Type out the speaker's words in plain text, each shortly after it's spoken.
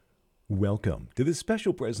Welcome to this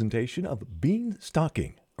special presentation of Bean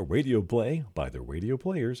Stalking, a radio play by the Radio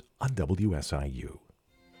Players on WSIU.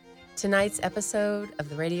 Tonight's episode of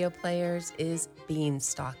the Radio Players is Bean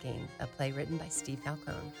Stalking, a play written by Steve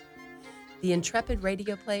Falcone. The intrepid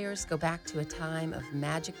radio players go back to a time of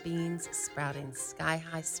magic beans sprouting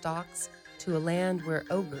sky-high stalks to a land where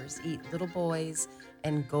ogres eat little boys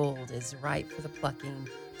and gold is ripe for the plucking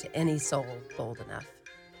to any soul bold enough.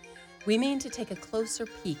 We mean to take a closer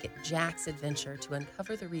peek at Jack's adventure to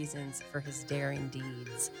uncover the reasons for his daring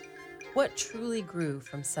deeds. What truly grew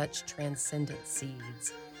from such transcendent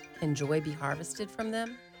seeds? Can joy be harvested from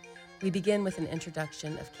them? We begin with an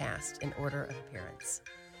introduction of cast in order of appearance.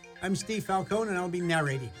 I'm Steve Falcone, and I'll be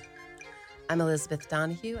narrating. I'm Elizabeth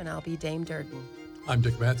Donahue, and I'll be Dame Durden. I'm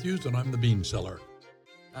Dick Matthews, and I'm the bean seller.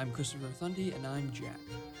 I'm Christopher Thundy, and I'm Jack.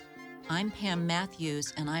 I'm Pam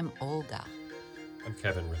Matthews, and I'm Olga. I'm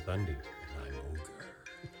Kevin Rothundi, and I'm Ogre.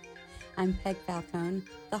 I'm Peg Falcone,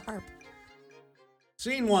 the harp.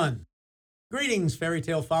 Scene 1. Greetings, fairy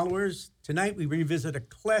tale followers. Tonight we revisit a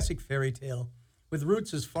classic fairy tale with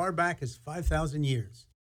roots as far back as 5,000 years.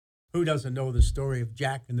 Who doesn't know the story of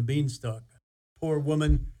Jack and the Beanstalk? Poor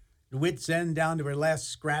woman, at wit's end down to her last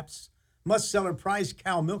scraps, must sell her prized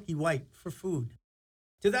cow, Milky White, for food.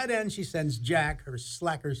 To that end, she sends Jack, her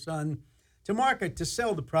slacker son, to market to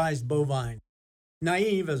sell the prized bovine.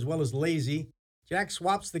 Naive as well as lazy, Jack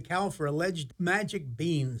swaps the cow for alleged magic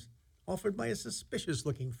beans offered by a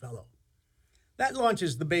suspicious-looking fellow. That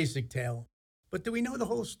launches the basic tale. But do we know the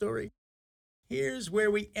whole story? Here's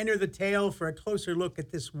where we enter the tale for a closer look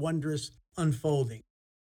at this wondrous unfolding.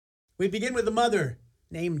 We begin with a mother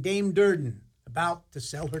named Dame Durden, about to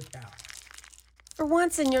sell her cow. For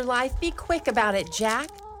once in your life, be quick about it,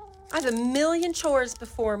 Jack. I've a million chores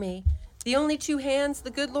before me. The only two hands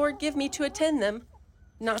the good Lord give me to attend them.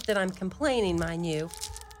 Not that I'm complaining, mind you.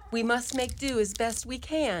 We must make do as best we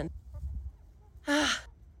can.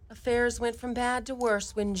 Affairs went from bad to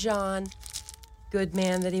worse when John, good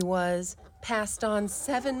man that he was, passed on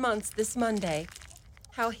 7 months this Monday.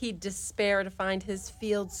 How he'd despair to find his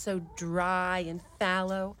fields so dry and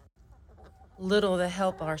fallow. Little the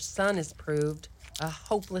help our son has proved, a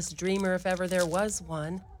hopeless dreamer if ever there was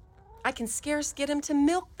one. I can scarce get him to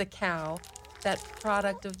milk the cow, that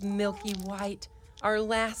product of Milky White, our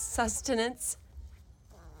last sustenance.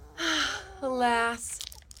 Alas,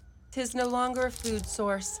 'tis no longer a food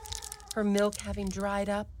source, her milk having dried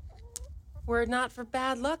up. Were it not for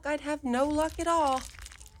bad luck, I'd have no luck at all.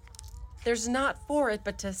 There's naught for it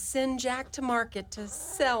but to send Jack to market to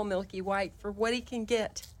sell Milky White for what he can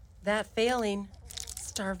get. That failing,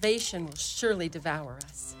 starvation will surely devour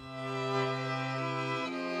us.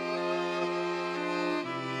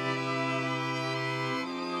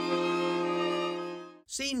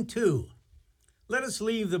 Scene 2. Let us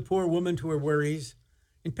leave the poor woman to her worries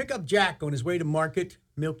and pick up Jack on his way to market,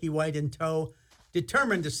 Milky White in tow,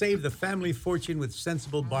 determined to save the family fortune with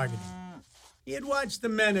sensible bargaining. He had watched the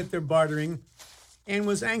men at their bartering and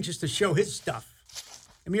was anxious to show his stuff.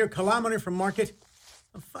 A mere kilometer from market,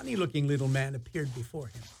 a funny-looking little man appeared before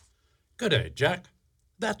him. Good day, Jack.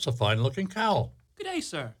 That's a fine-looking cow. Good day,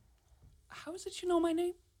 sir. How is it you know my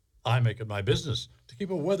name? I make it my business to keep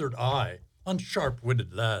a weathered eye on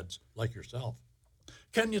sharp-witted lads like yourself.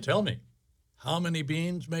 Can you tell me, how many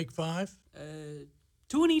beans make 5?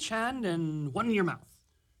 2 in each hand and 1 in your mouth.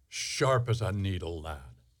 Sharp as a needle,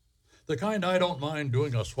 lad. The kind I don't mind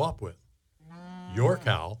doing a swap with. Your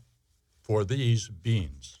cow for these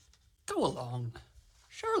beans. Go along.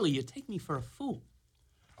 Surely you take me for a fool.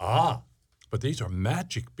 Ah, but these are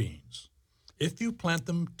magic beans. If you plant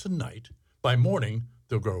them tonight, by morning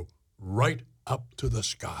they'll grow right up to the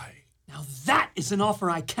sky. Now that is an offer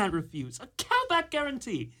I can't refuse. A cowback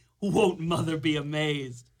guarantee. Won't Mother be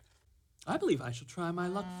amazed? I believe I shall try my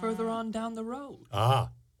luck further on down the road.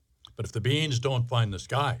 Ah, but if the beans don't find the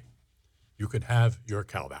sky, you can have your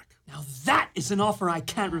cow back. Now that is an offer I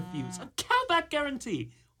can't refuse. A cowback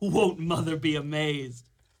guarantee. Won't Mother be amazed?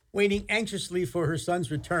 Waiting anxiously for her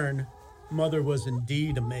son's return, Mother was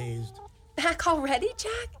indeed amazed. Back already,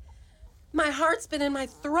 Jack? My heart's been in my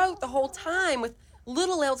throat the whole time with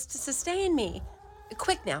little else to sustain me.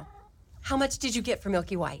 Quick now, how much did you get for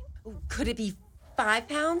Milky White? Could it be 5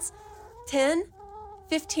 pounds? 10?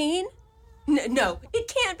 15? No, it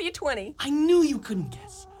can't be 20. I knew you couldn't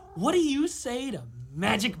guess. What do you say to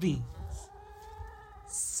magic beans?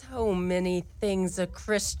 So many things a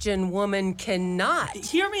Christian woman cannot.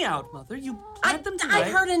 Hear me out, Mother. You plant them tonight.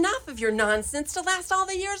 I've heard enough of your nonsense to last all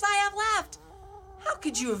the years I have left. How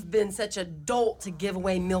could you have been such a dolt to give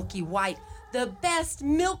away Milky White, the best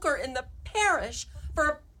milker in the parish, for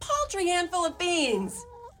a paltry handful of beans?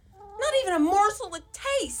 Not even a morsel to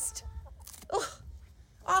taste. Ugh.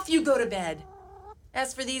 Off you go to bed.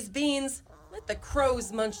 As for these beans, let the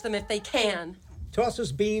crows munch them if they can.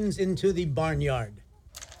 Tosses beans into the barnyard.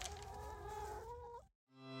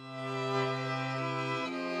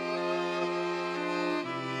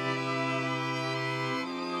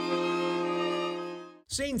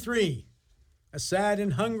 Scene 3. A sad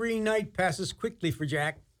and hungry night passes quickly for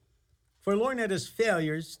Jack. Forlorn at his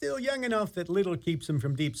failures, still young enough that little keeps him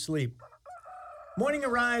from deep sleep. Morning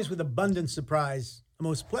arrives with abundant surprise, a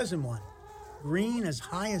most pleasant one, green as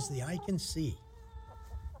high as the eye can see.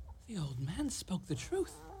 The old man spoke the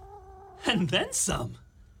truth. And then some.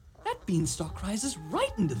 That beanstalk rises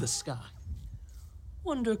right into the sky.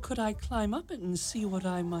 Wonder could I climb up it and see what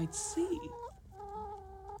I might see?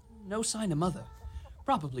 No sign of Mother.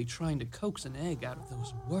 Probably trying to coax an egg out of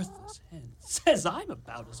those worthless hens. Says I'm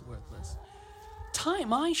about as worthless.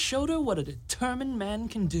 Time I showed her what a determined man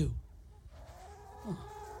can do. Oh,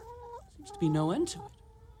 seems to be no end to it.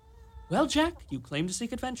 Well, Jack, you claim to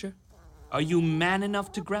seek adventure. Are you man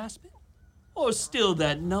enough to grasp it? Or still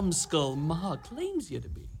that numbskull Ma claims you to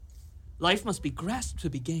be? Life must be grasped to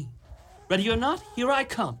be gained. Ready or not, here I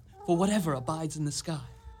come, for whatever abides in the sky.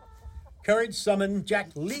 Courage summoned,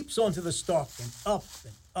 Jack leaps onto the stalk and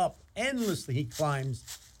up, endlessly he climbs,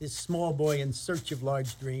 this small boy in search of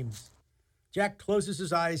large dreams. Jack closes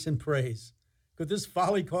his eyes and prays. Could this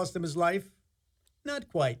folly cost him his life?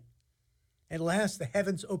 Not quite. At last, the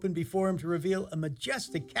heavens opened before him to reveal a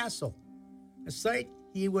majestic castle, a sight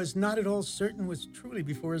he was not at all certain was truly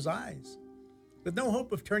before his eyes. With no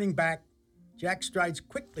hope of turning back, Jack strides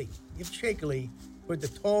quickly, if shakily, toward the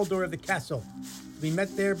tall door of the castle, to be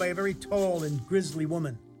met there by a very tall and grisly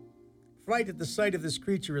woman. Fright at the sight of this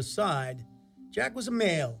creature aside, Jack was a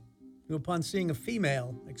male, who upon seeing a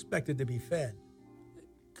female, expected to be fed.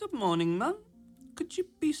 Good morning, Mum. Could you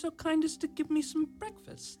be so kind as to give me some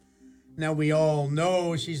breakfast? Now we all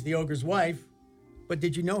know she's the ogre's wife, but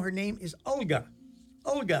did you know her name is Olga?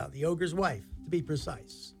 Olga, the ogre's wife, to be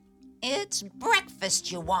precise. It's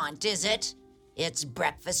breakfast you want, is it? It's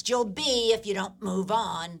breakfast you'll be if you don't move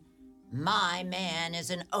on. My man is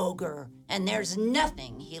an ogre, and there's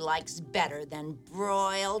nothing he likes better than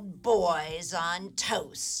broiled boys on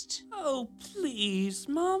toast. Oh, please,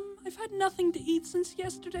 Mum. I've had nothing to eat since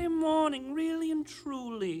yesterday morning, really and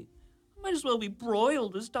truly. I might as well be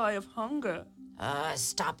broiled as die of hunger.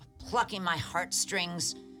 Stop plucking my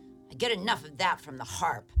heartstrings. I get enough of that from the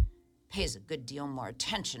harp. Pays a good deal more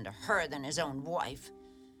attention to her than his own wife.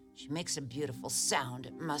 She makes a beautiful sound,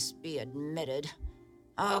 it must be admitted.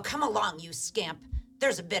 Oh, come along, you scamp.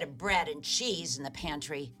 There's a bit of bread and cheese in the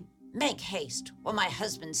pantry. Make haste while my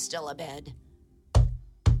husband's still abed.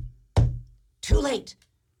 Too late.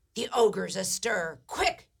 The ogre's astir.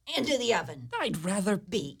 Quick, into the oven. I'd rather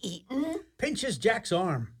Be eaten. Pinches Jack's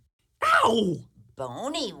arm. Ow!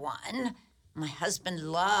 Bony one. My husband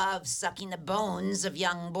loves sucking the bones of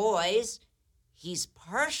young boys. He's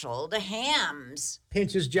partial to hams.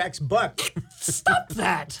 Pinches Jack's butt. Stop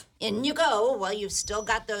that! In you go while you've still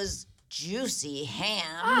got those juicy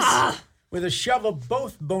hams. With a shove of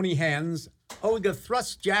both bony hands, Olga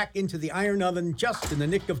thrusts Jack into the iron oven just in the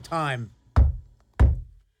nick of time.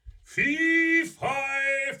 Fee,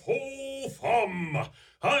 fi, fo, fum.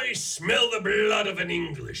 I smell the blood of an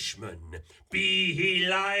Englishman. Be he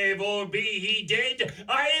live or be he dead,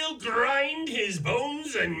 I'll grind his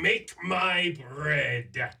bones and make my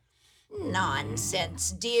bread.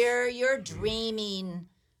 Nonsense, dear. You're dreaming.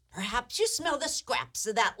 Perhaps you smell the scraps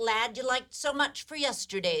of that lad you liked so much for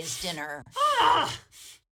yesterday's dinner.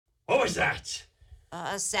 What was that?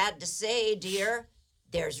 Sad to say, dear,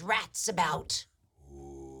 there's rats about.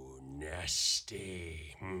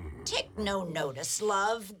 Nasty. Take no notice,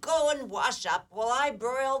 love. Go and wash up while I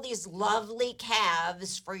broil these lovely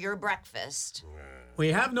calves for your breakfast. We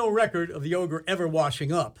have no record of the ogre ever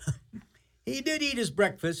washing up. He did eat his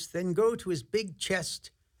breakfast, then go to his big chest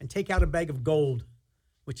and take out a bag of gold,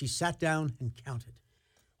 which he sat down and counted.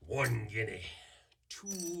 1 guinea,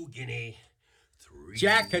 2 guinea, 3.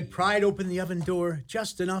 Jack had pried open the oven door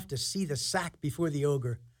just enough to see the sack before the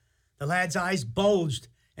ogre. The lad's eyes bulged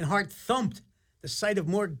and heart thumped, the sight of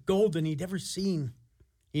more gold than he'd ever seen.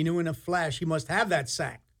 He knew in a flash he must have that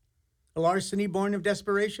sack. A larceny born of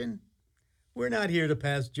desperation? We're not here to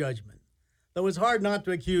pass judgment, though it's hard not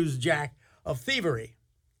to accuse Jack of thievery,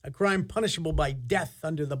 a crime punishable by death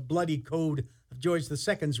under the bloody code of George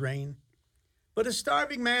II's reign. But a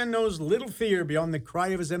starving man knows little fear beyond the cry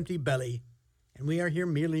of his empty belly, and we are here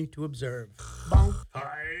merely to observe. Bonk.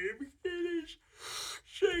 I'm finished.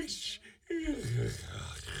 6.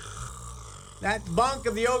 That bonk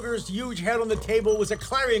of the ogre's huge head on the table was a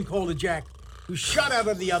clarion call to Jack, who shot out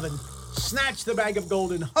of the oven, snatched the bag of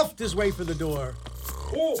gold, and huffed his way for the door.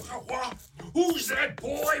 Oh, who's that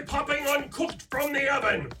boy popping uncooked from the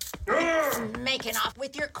oven? Ugh. Making off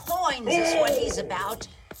with your coins is what he's about.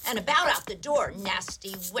 And about out the door,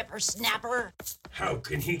 nasty whippersnapper. How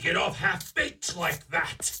can he get off half-baked like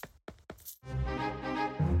that?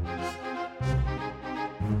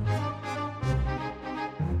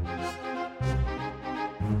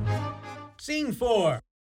 Scene 4.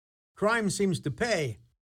 Crime seems to pay,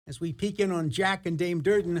 as we peek in on Jack and Dame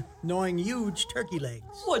Durden gnawing huge turkey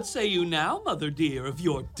legs. What say you now, mother dear, of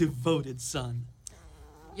your devoted son?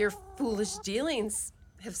 Your foolish dealings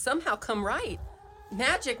have somehow come right.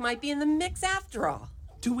 Magic might be in the mix after all.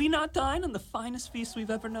 Do we not dine on the finest feast we've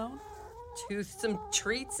ever known? Toothsome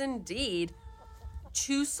treats indeed.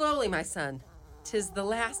 Chew slowly, my son. 'Tis the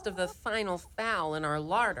last of the final fowl in our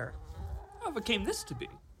larder. However came this to be?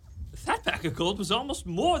 The fat bag of gold was almost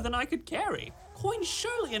more than I could carry. Coin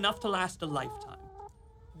surely enough to last a lifetime.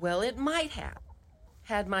 Well, it might have,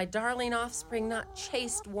 had my darling offspring not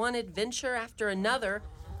chased one adventure after another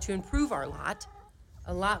to improve our lot,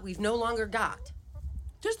 a lot we've no longer got.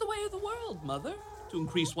 'Tis the way of the world, mother, to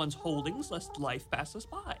increase one's holdings lest life pass us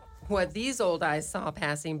by. What these old eyes saw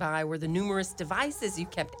passing by were the numerous devices you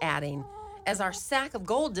kept adding as our sack of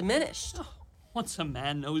gold diminished. Oh, once a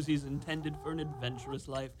man knows he's intended for an adventurous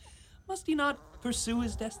life, must he not pursue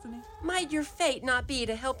his destiny? Might your fate not be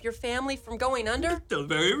to help your family from going under? The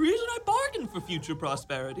very reason I bargained for future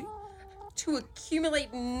prosperity. To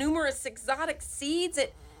accumulate numerous exotic seeds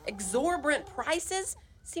at exorbitant prices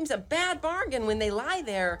seems a bad bargain when they lie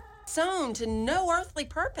there, sown to no earthly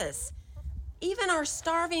purpose. Even our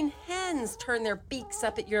starving hens turn their beaks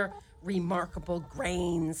up at your remarkable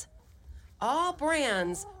grains. All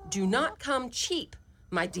brands do not come cheap,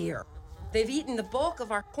 my dear. They've eaten the bulk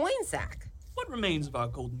of our coin sack. What remains of our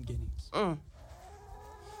golden guineas?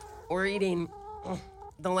 We're eating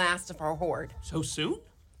the last of our hoard. So soon?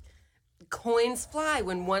 Coins fly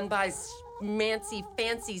when one buys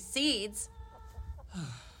fancy seeds.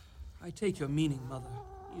 I take your meaning, mother.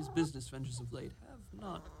 These business ventures of late have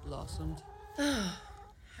not blossomed.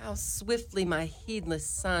 How swiftly my heedless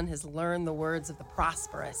son has learned the words of the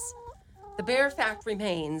prosperous. The bare fact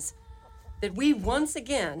remains that we once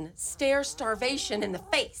again stare starvation in the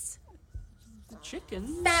face. The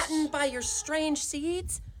chickens... Fattened by your strange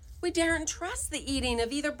seeds, we daren't trust the eating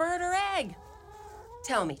of either bird or egg.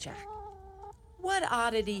 Tell me, Jack, what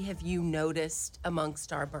oddity have you noticed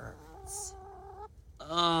amongst our birds?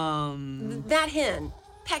 That hen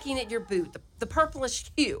pecking at your boot, the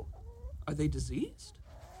purplish hue. Are they diseased?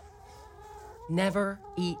 Never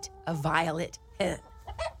eat a violet hen.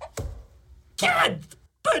 God! The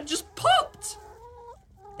bird just popped!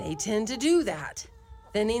 They tend to do that,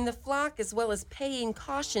 thinning the flock as well as paying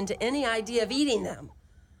caution to any idea of eating them.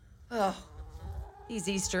 Oh, these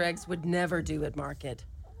Easter eggs would never do at market.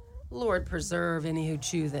 Lord preserve any who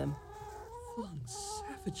chew them. Flung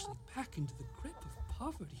savagely back into the grip of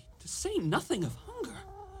poverty, to say nothing of hunger.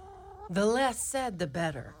 The less said, the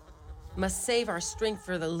better. Must save our strength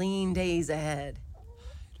for the lean days ahead.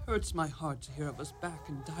 It hurts my heart to hear of us back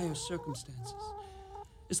in dire circumstances.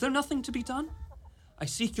 Is there nothing to be done? I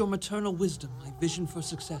seek your maternal wisdom, my vision for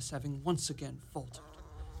success having once again faltered.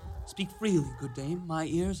 Speak freely, good dame. My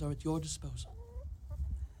ears are at your disposal.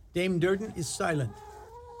 Dame Durden is silent.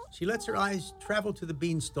 She lets her eyes travel to the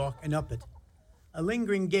beanstalk and up it, a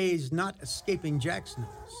lingering gaze not escaping Jack's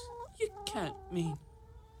nose. You can't mean...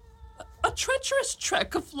 A treacherous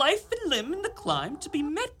trek of life and limb in the climb to be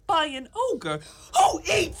met by an ogre who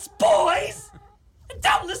eats boys! And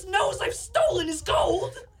doubtless knows I've stolen his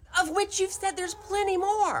gold! Of which you've said there's plenty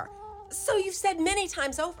more. So you've said many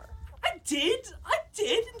times over. I did,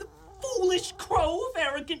 and the foolish crow of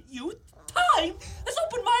arrogant youth, time, has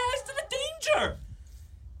opened my eyes to the danger!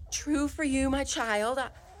 True for you, my child.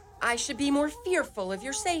 I should be more fearful of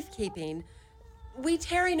your safekeeping. We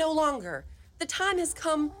tarry no longer. The time has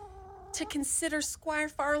come to consider Squire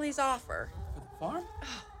Farley's offer. For the farm?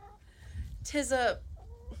 'Tis a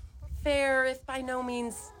fair, if by no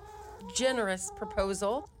means generous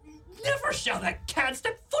proposal. Never shall that cad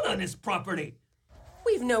step foot on his property!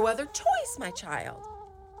 We've no other choice, my child.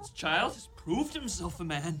 This child has proved himself a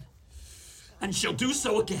man, and shall do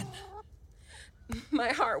so again. My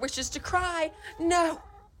heart wishes to cry. No,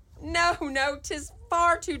 'tis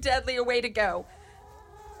far too deadly a way to go.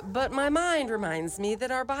 But my mind reminds me that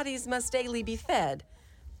our bodies must daily be fed.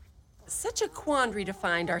 Such a quandary to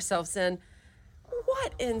find ourselves in.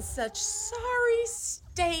 What in such sorry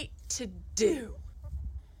state to do?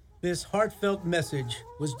 This heartfelt message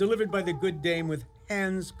was delivered by the good dame with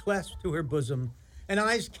hands clasped to her bosom and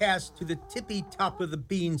eyes cast to the tippy top of the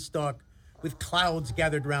beanstalk with clouds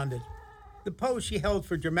gathered round it. The pose she held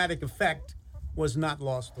for dramatic effect was not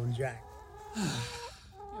lost on Jack.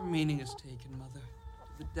 Your meaning is taken, Mother,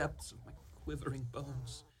 to the depths of my quivering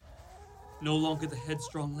bones. No longer the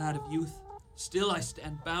headstrong lad of youth, still I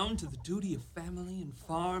stand bound to the duty of family and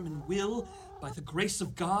farm and will, by the grace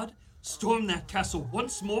of God, storm that castle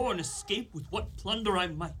once more and escape with what plunder I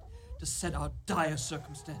might to set our dire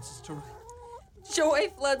circumstances to right. Joy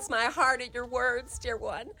floods my heart at your words, dear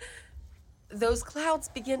one. Those clouds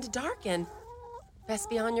begin to darken. Best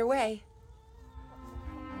be on your way.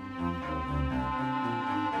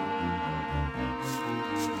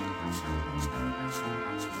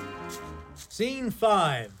 Scene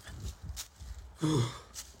 5. I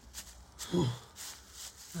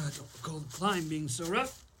don't recall the climb being so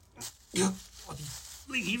rough, or these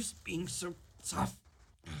leaves being so tough.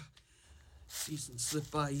 Seasons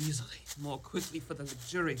slip by easily, more quickly for the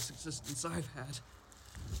luxurious existence I've had.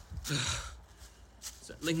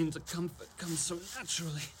 Settling into comfort comes so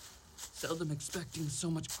naturally, seldom expecting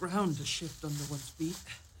so much ground to shift under one's feet.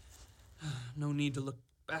 No need to look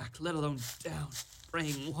back, let alone down,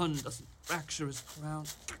 praying one doesn't fracture his crown.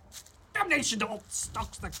 Damnation to all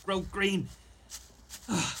stalks that grow green!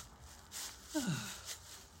 At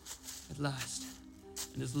last,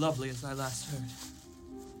 and as lovely as I last heard.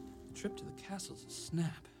 The trip to the castle's a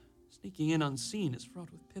snap. Sneaking in unseen is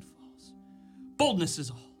fraught with pitfalls. Boldness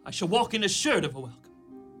is all. I shall walk in assured of a welcome.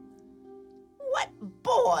 What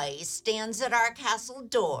boy stands at our castle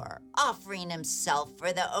door, offering himself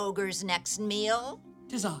for the ogre's next meal?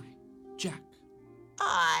 'Tis I, Jack.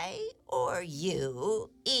 I or you,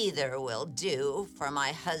 either will do for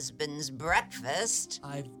my husband's breakfast.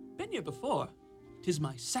 I've been here before. 'Tis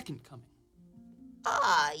my second coming.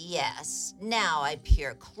 Ah, yes. Now I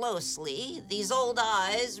peer closely. These old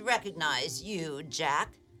eyes recognize you,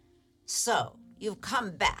 Jack. So, you've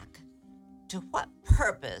come back. To what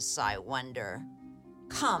purpose, I wonder?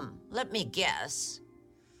 Come, let me guess.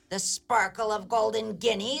 The sparkle of golden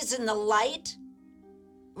guineas in the light?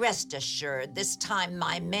 Rest assured, this time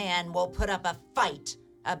my man will put up a fight,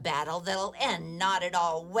 a battle that'll end not at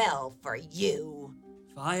all well for you.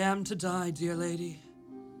 If I am to die, dear lady,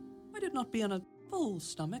 might it not be on a full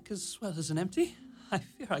stomach as well as an empty? I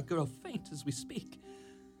fear I grow faint as we speak.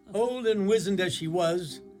 Old and wizened as she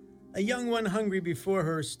was, a young one hungry before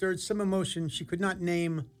her stirred some emotion she could not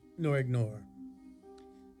name nor ignore.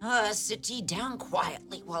 Sit ye down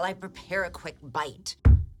quietly while I prepare a quick bite.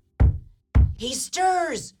 He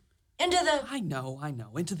stirs! Into the... I know.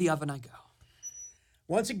 Into the oven I go.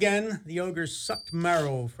 Once again, the ogre sucked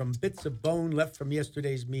marrow from bits of bone left from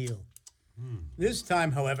yesterday's meal. This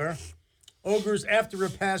time, however, Ogre's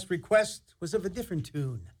after-repast request was of a different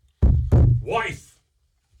tune. Wife,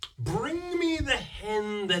 bring me the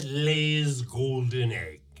hen that lays golden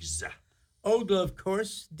eggs. Olga, of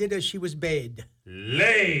course, did as she was bade.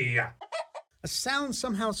 Lay! A sound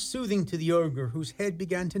somehow soothing to the ogre, whose head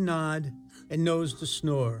began to nod and nose to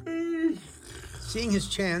snore. Seeing his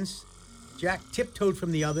chance, Jack tiptoed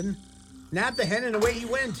from the oven, nabbed the hen, and away he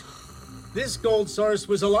went. This gold source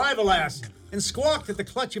was alive, alas, and squawked at the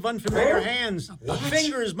clutch of unfamiliar hands.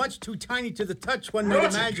 Fingers much too tiny to the touch, one might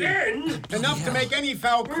imagine. Again? Enough to make any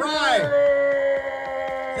fowl cry.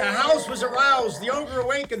 The house was aroused, the ogre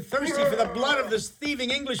awake and thirsty for the blood of this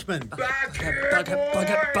thieving Englishman. Back here,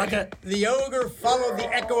 Bugger. The ogre followed the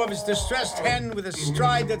echo of his distressed hen with a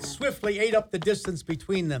stride that swiftly ate up the distance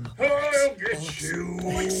between them. I'll get you.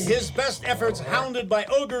 His best efforts hounded by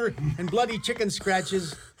ogre and bloody chicken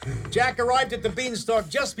scratches, Jack arrived at the beanstalk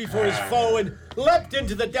just before his foe and leapt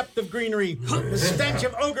into the depth of greenery, the stench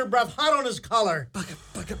of ogre breath hot on his collar.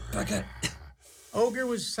 Bugger. Ogre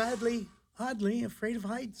was oddly afraid of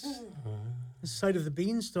heights. The sight of the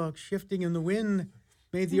beanstalk shifting in the wind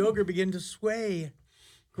made the ogre begin to sway,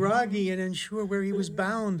 groggy and unsure where he was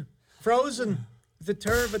bound, frozen, with the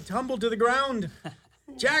turf a tumble to the ground.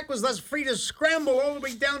 Jack was thus free to scramble all the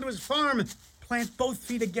way down to his farm, plant both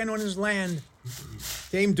feet again on his land.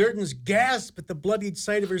 Dame Durden's gasp at the bloodied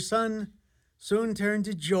sight of her son soon turned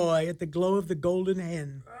to joy at the glow of the golden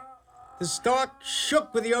hen. The stalk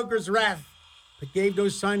shook with the ogre's wrath, but gave no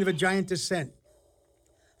sign of a giant descent.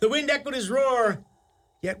 The wind echoed his roar,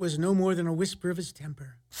 yet was no more than a whisper of his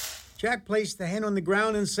temper. Jack placed the hen on the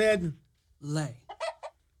ground and said, Lay.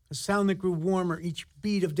 a sound that grew warmer each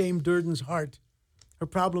beat of Dame Durden's heart. Her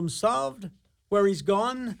problem solved, worries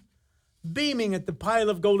gone, beaming at the pile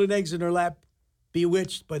of golden eggs in her lap,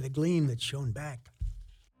 bewitched by the gleam that shone back.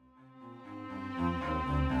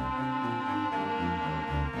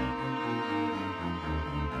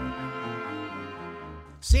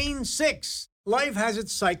 Scene 6. Life has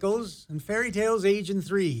its cycles, and fairy tales age in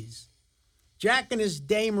threes. Jack and his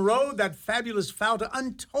dame rode that fabulous fowl to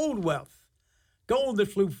untold wealth. Gold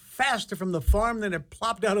that flew faster from the farm than it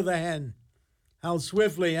plopped out of the hen. How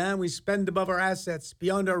swiftly, we spend above our assets,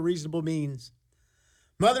 beyond our reasonable means.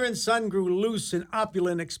 Mother and son grew loose in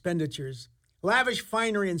opulent expenditures. Lavish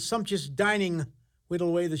finery and sumptuous dining whittle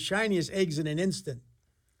away the shiniest eggs in an instant.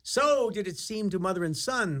 So did it seem to mother and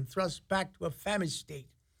son, thrust back to a famished state,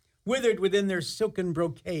 withered within their silken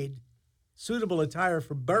brocade, suitable attire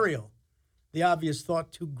for burial, the obvious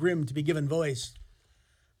thought too grim to be given voice.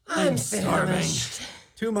 I'm famished.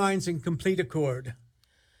 Two minds in complete accord.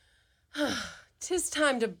 'Tis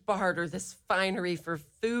time to barter this finery for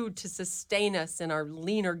food to sustain us in our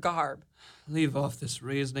leaner garb. Leave off this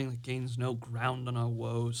reasoning that gains no ground on our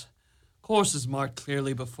woes. Course is marked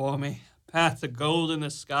clearly before me. Path to gold in the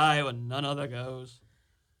sky when none other goes.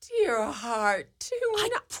 Dear heart, I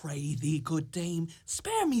pray thee, good dame,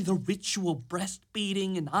 spare me the ritual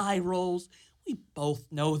breast-beating and eye rolls. We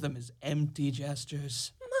both know them as empty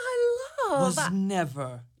gestures. My love. Was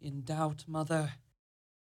never in doubt, mother.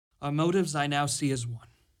 Our motives I now see as one.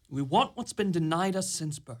 We want what's been denied us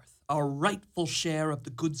since birth, our rightful share of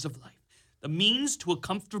the goods of life, the means to a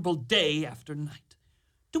comfortable day after night.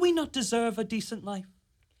 Do we not deserve a decent life?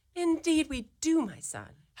 Indeed we do, my son.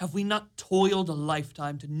 Have we not toiled a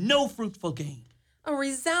lifetime to no fruitful gain? A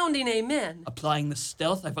resounding amen. Applying the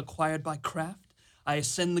stealth I've acquired by craft, I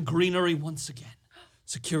ascend the greenery once again,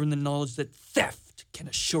 secure in the knowledge that theft can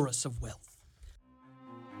assure us of wealth.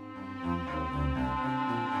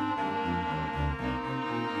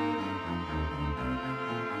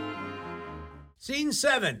 Scene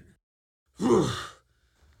 7. This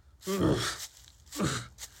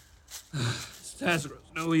task grows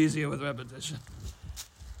no easier with repetition.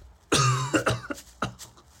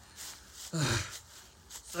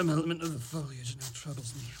 Some element of the foliage now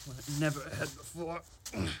troubles me when it never had before.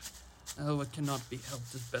 Oh, it cannot be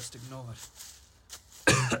helped, is best ignored.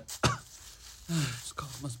 This call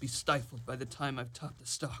must be stifled by the time I've topped the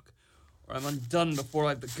stalk, or I'm undone before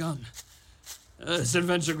I've begun. This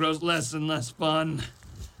adventure grows less and less fun.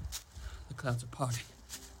 The clouds are parting.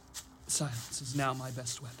 Silence is now my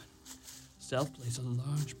best weapon. Stealth plays a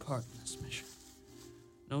large part in this mission.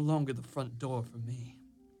 No longer the front door for me.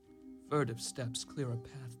 Furtive steps clear a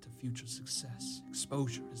path to future success.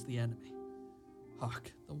 Exposure is the enemy.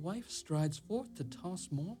 Hark, the wife strides forth to toss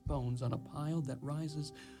more bones on a pile that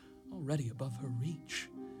rises already above her reach.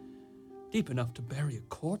 Deep enough to bury a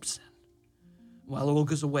corpse in. While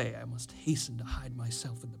Olga's away, I must hasten to hide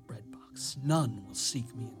myself in the bread box. None will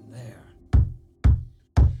seek me in there.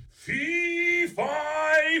 Fee-fi-fo-fum!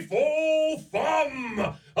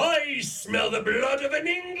 I smell the blood of an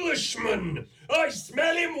Englishman! I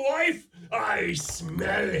smell him, wife! I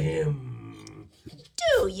smell him!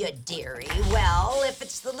 Do you, dearie? Well, if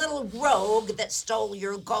it's the little rogue that stole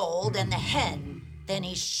your gold and the hen, then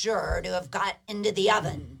he's sure to have got into the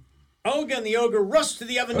oven. Olga and the ogre rushed to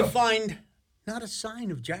the oven to find not a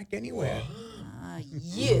sign of Jack anywhere.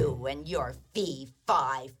 You and your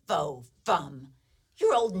fee-fi-fo-fum.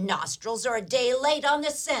 Your old nostrils are a day late on the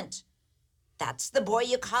scent. That's the boy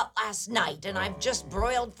you caught last night, and I've just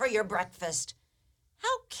broiled for your breakfast.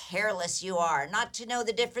 How careless you are not to know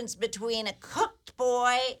the difference between a cooked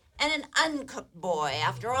boy and an uncooked boy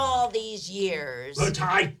after all these years. But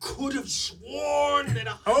I could have sworn that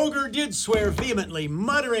Ogre did swear vehemently,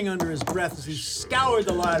 muttering under his breath as he scoured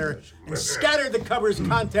the larder and scattered the cupboard's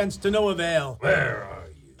contents to no avail. Where are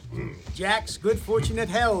you? Jack's good fortune had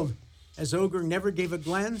held, as Ogre never gave a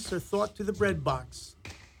glance or thought to the bread box.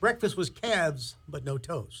 Breakfast was calves, but no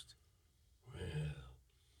toast.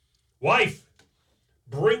 Wife,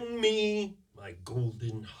 bring me my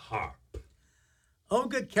golden harp.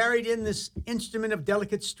 Olga carried in this instrument of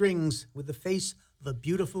delicate strings with the face of a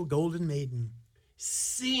beautiful golden maiden.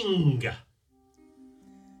 Sing.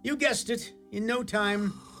 You guessed it. In no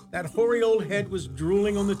time, that hoary old head was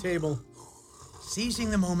drooling on the table.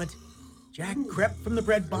 Seizing the moment, Jack crept from the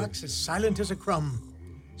bread box as silent as a crumb,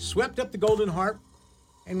 swept up the golden harp,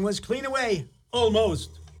 and was clean away,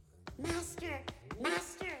 almost. Master!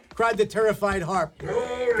 Master! Cried the terrified harp,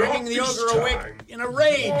 bringing the ogre awake in a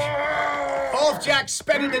rage. Off Jack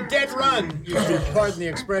sped at a dead run, you should pardon the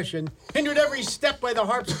expression, hindered every step by the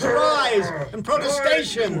harp's cries and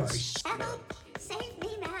protestations. Help! Save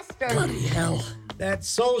me, Master! Bloody hell. That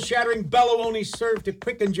soul-shattering bellow only served to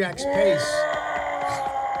quicken Jack's pace.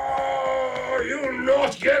 Oh, you'll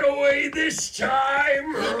not get away this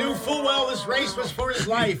time. He knew full well this race was for his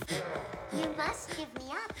life. You must give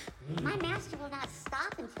me up. My master will not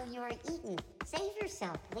stop until you are eaten. Save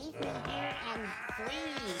yourself. Leave me here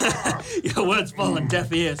and flee. Your words fall on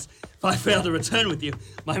deaf ears. If I fail to return with you,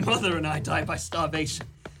 my mother and I die by starvation.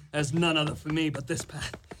 There's none other for me but this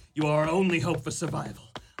path. You are our only hope for survival.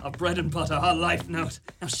 Our bread and butter, our life note.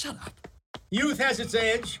 Now shut up. Youth has its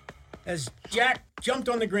edge. As Jack jumped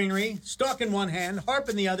on the greenery, stalk in one hand, harp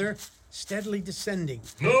in the other, steadily descending.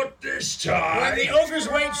 Not this time. When the ogre's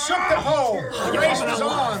weight shook the pole, the race was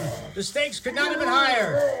on. The stakes could not have been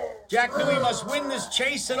higher. Jack knew he must win this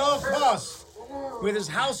chase at all costs. With his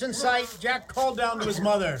house in sight, Jack called down to his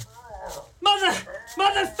mother. Mother!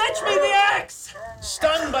 Mother, fetch me the axe!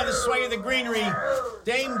 Stunned by the sway of the greenery,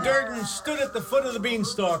 Dame Durden stood at the foot of the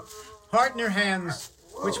beanstalk, heart in her hands,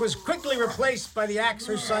 which was quickly replaced by the axe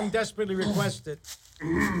her son desperately requested.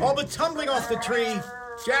 All but tumbling off the tree,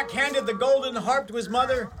 Jack handed the golden harp to his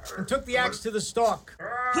mother and took the axe to the stalk.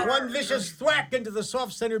 One vicious thwack into the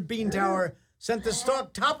soft-centered bean tower sent the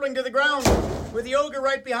stalk toppling to the ground, with the ogre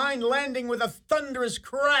right behind landing with a thunderous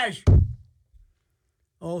crash.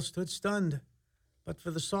 All stood stunned, but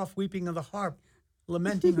for the soft weeping of the harp,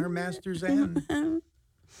 lamenting her master's end.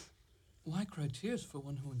 Why cry tears for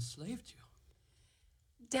one who enslaved you?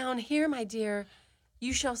 Down here, my dear,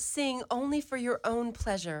 you shall sing only for your own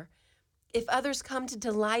pleasure. If others come to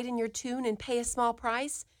delight in your tune and pay a small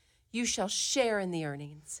price, you shall share in the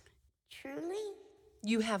earnings. Truly?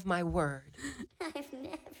 You have my word. I've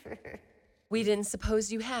never. We didn't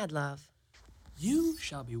suppose you had, love. You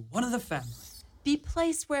shall be one of the family. Be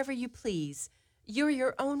placed wherever you please. You're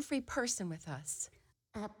your own free person with us.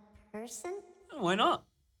 A person? Oh, why not?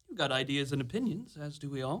 You've got ideas and opinions, as do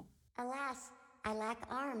we all. Alas, I lack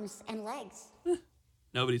arms and legs.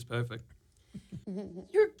 Nobody's perfect.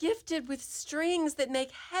 You're gifted with strings that make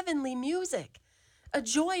heavenly music, a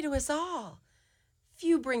joy to us all.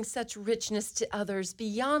 Few bring such richness to others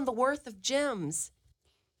beyond the worth of gems.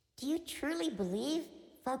 Do you truly believe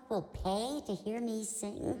folk will pay to hear me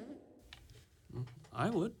sing? I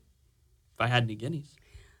would, if I had any guineas.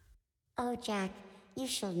 Oh, Jack, you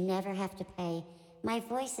shall never have to pay. My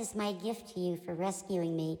voice is my gift to you for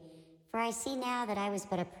rescuing me, for I see now that I was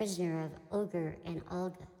but a prisoner of Ogre and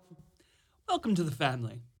Olga. Welcome to the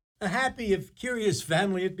family. A happy, if curious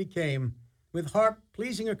family it became, with harp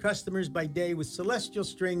pleasing her customers by day with celestial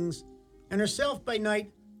strings, and herself by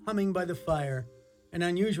night humming by the fire, an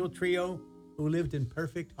unusual trio who lived in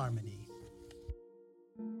perfect harmony.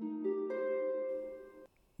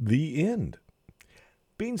 The end.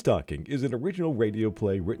 Beanstalking is an original radio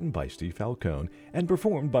play written by Steve Falcone and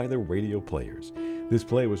performed by the Radio Players. This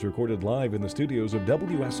play was recorded live in the studios of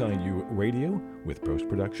WSIU Radio with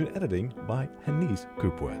post-production editing by Hanise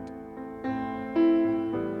Coopwood.